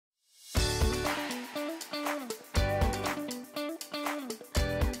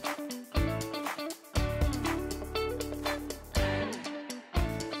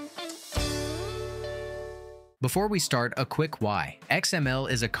Before we start, a quick why. XML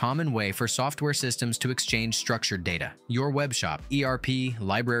is a common way for software systems to exchange structured data. Your web shop, ERP,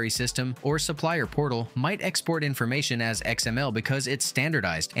 library system, or supplier portal might export information as XML because it's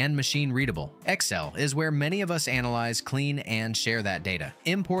standardized and machine-readable. Excel is where many of us analyze, clean, and share that data.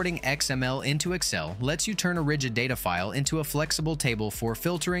 Importing XML into Excel lets you turn a rigid data file into a flexible table for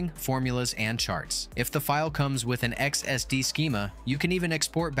filtering, formulas, and charts. If the file comes with an XSD schema, you can even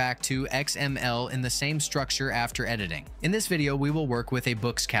export back to XML in the same structure after editing. In this video, we will work with a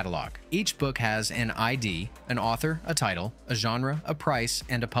book's catalog. Each book has an ID, an author, a title, a genre, a price,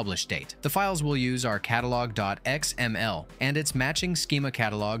 and a published date. The files we'll use are catalog.xml and its matching schema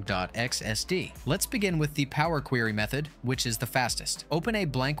catalog.xsd. Let's begin with the Power Query method, which is the fastest. Open a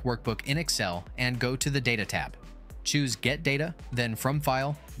blank workbook in Excel and go to the Data tab. Choose Get Data, then From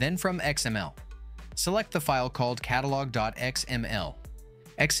File, then From XML. Select the file called catalog.xml.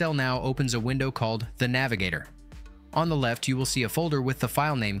 Excel now opens a window called the Navigator. On the left, you will see a folder with the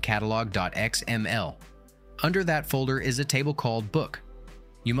file name catalog.xml. Under that folder is a table called Book.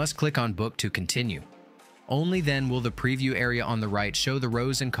 You must click on Book to continue. Only then will the preview area on the right show the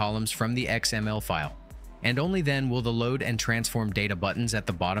rows and columns from the XML file, and only then will the Load and Transform Data buttons at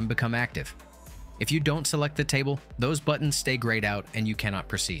the bottom become active. If you don't select the table, those buttons stay grayed out and you cannot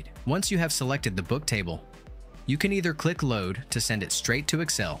proceed. Once you have selected the book table, you can either click Load to send it straight to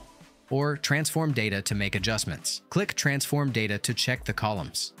Excel, or Transform Data to make adjustments. Click Transform Data to check the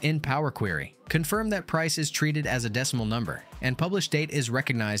columns. In Power Query, confirm that price is treated as a decimal number and published date is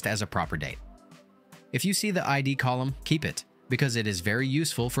recognized as a proper date. If you see the ID column, keep it, because it is very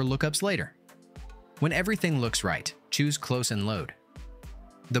useful for lookups later. When everything looks right, choose Close and Load.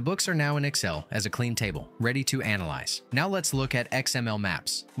 The books are now in Excel as a clean table, ready to analyze. Now let's look at XML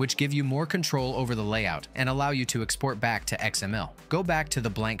Maps, which give you more control over the layout and allow you to export back to XML. Go back to the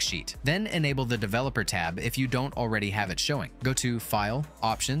blank sheet, then enable the Developer tab if you don't already have it showing. Go to File,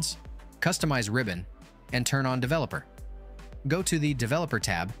 Options, Customize Ribbon, and turn on Developer. Go to the Developer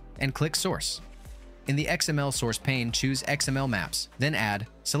tab and click Source. In the XML source pane, choose XML Maps, then add,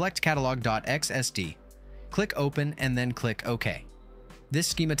 select catalog.xsd, click Open, and then click OK. This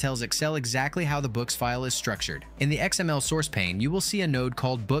schema tells Excel exactly how the book's file is structured. In the XML source pane, you will see a node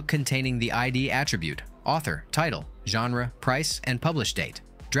called Book containing the ID attribute, author, title, genre, price, and published date.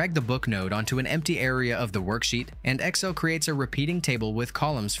 Drag the book node onto an empty area of the worksheet, and Excel creates a repeating table with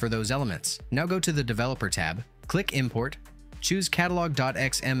columns for those elements. Now go to the Developer tab, click Import, choose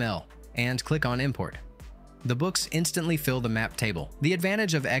catalog.xml, and click on Import. The books instantly fill the map table. The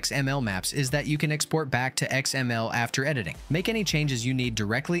advantage of XML Maps is that you can export back to XML after editing. Make any changes you need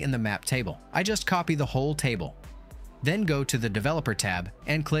directly in the map table. I just copy the whole table. Then go to the Developer tab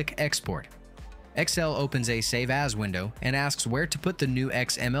and click Export. Excel opens a Save As window and asks where to put the new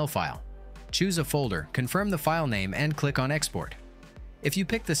XML file. Choose a folder, confirm the file name, and click on Export. If you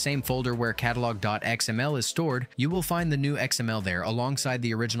pick the same folder where catalog.xml is stored, you will find the new XML there alongside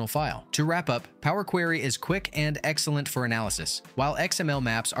the original file. To wrap up, Power Query is quick and excellent for analysis, while XML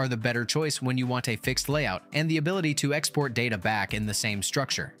Maps are the better choice when you want a fixed layout and the ability to export data back in the same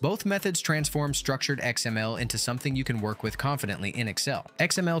structure. Both methods transform structured XML into something you can work with confidently in Excel.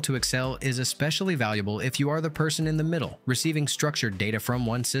 XML to Excel is especially valuable if you are the person in the middle, receiving structured data from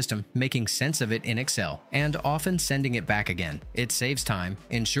one system, making sense of it in Excel, and often sending it back again. It saves time,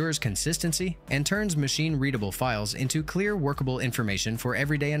 ensures consistency, and turns machine-readable files into clear, workable information for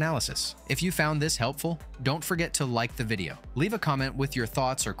everyday analysis. If you found this helpful, don't forget to like the video, leave a comment with your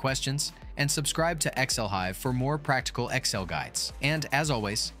thoughts or questions, and subscribe to Excel Hive for more practical Excel guides. And as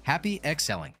always, happy Excelling!